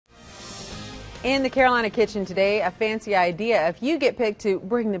In the Carolina kitchen today, a fancy idea if you get picked to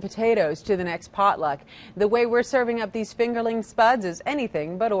bring the potatoes to the next potluck. The way we're serving up these fingerling spuds is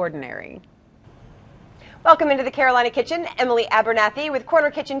anything but ordinary. Welcome into the Carolina kitchen. Emily Abernathy with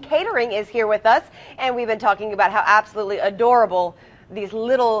Corner Kitchen Catering is here with us, and we've been talking about how absolutely adorable these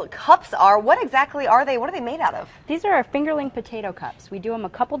little cups are. What exactly are they? What are they made out of? These are our fingerling potato cups. We do them a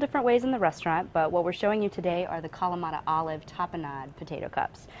couple different ways in the restaurant, but what we're showing you today are the kalamata olive tapenade potato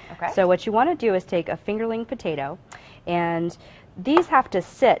cups. Okay. So what you want to do is take a fingerling potato, and these have to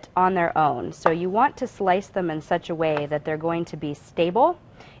sit on their own. So you want to slice them in such a way that they're going to be stable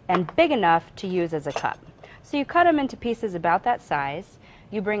and big enough to use as a cup. So you cut them into pieces about that size.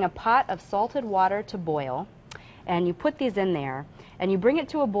 You bring a pot of salted water to boil, and you put these in there, and you bring it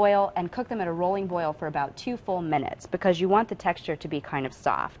to a boil and cook them at a rolling boil for about 2 full minutes because you want the texture to be kind of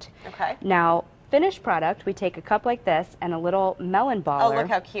soft. Okay. Now, finished product, we take a cup like this and a little melon baller. Oh, look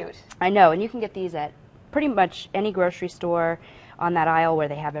how cute. I know, and you can get these at pretty much any grocery store on that aisle where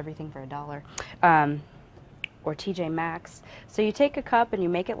they have everything for $1, or TJ Maxx. So you take a cup and you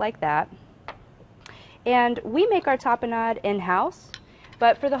make it like that. And we make our tapenade in-house.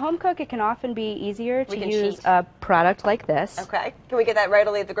 But for the home cook, it can often be easier to use a product like this. Okay. Can we get that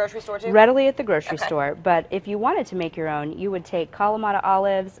readily at the grocery store too? Readily at the grocery store. But if you wanted to make your own, you would take kalamata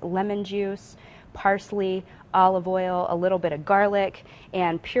olives, lemon juice, parsley, olive oil, a little bit of garlic,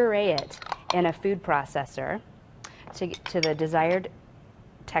 and puree it in a food processor to the desired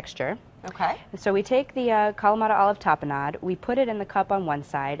texture. Okay. So we take the kalamata olive tapenade, we put it in the cup on one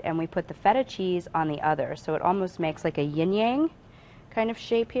side, and we put the feta cheese on the other. So it almost makes like a yin-yang kind of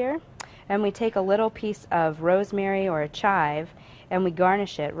shape here. And we take a little piece of rosemary or a chive and we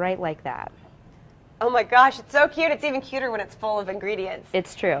garnish it right like that. Oh my gosh, it's so cute. It's even cuter when it's full of ingredients.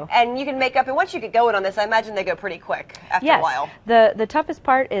 It's true. And you can make up, and once you get going on this, I imagine they go pretty quick after a while. The toughest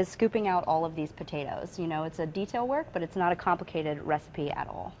part is scooping out all of these potatoes. You know, it's a detail work, but it's not a complicated recipe at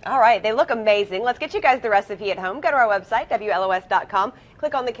all. All right, they look amazing. Let's get you guys the recipe at home. Go to our website, WLOS.com.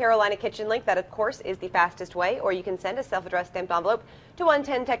 Click on the Carolina Kitchen link. That, of course, is the fastest way. Or you can send a self-addressed stamped envelope to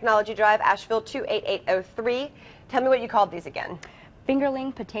 110 Technology Drive, Asheville 28803. Tell me what you called these again.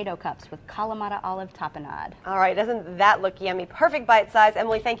 Fingerling potato cups with kalamata olive tapenade. All right, doesn't that look yummy? Perfect bite size.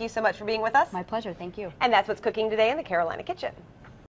 Emily, thank you so much for being with us. My pleasure, thank you. And that's what's cooking today in the Carolina Kitchen.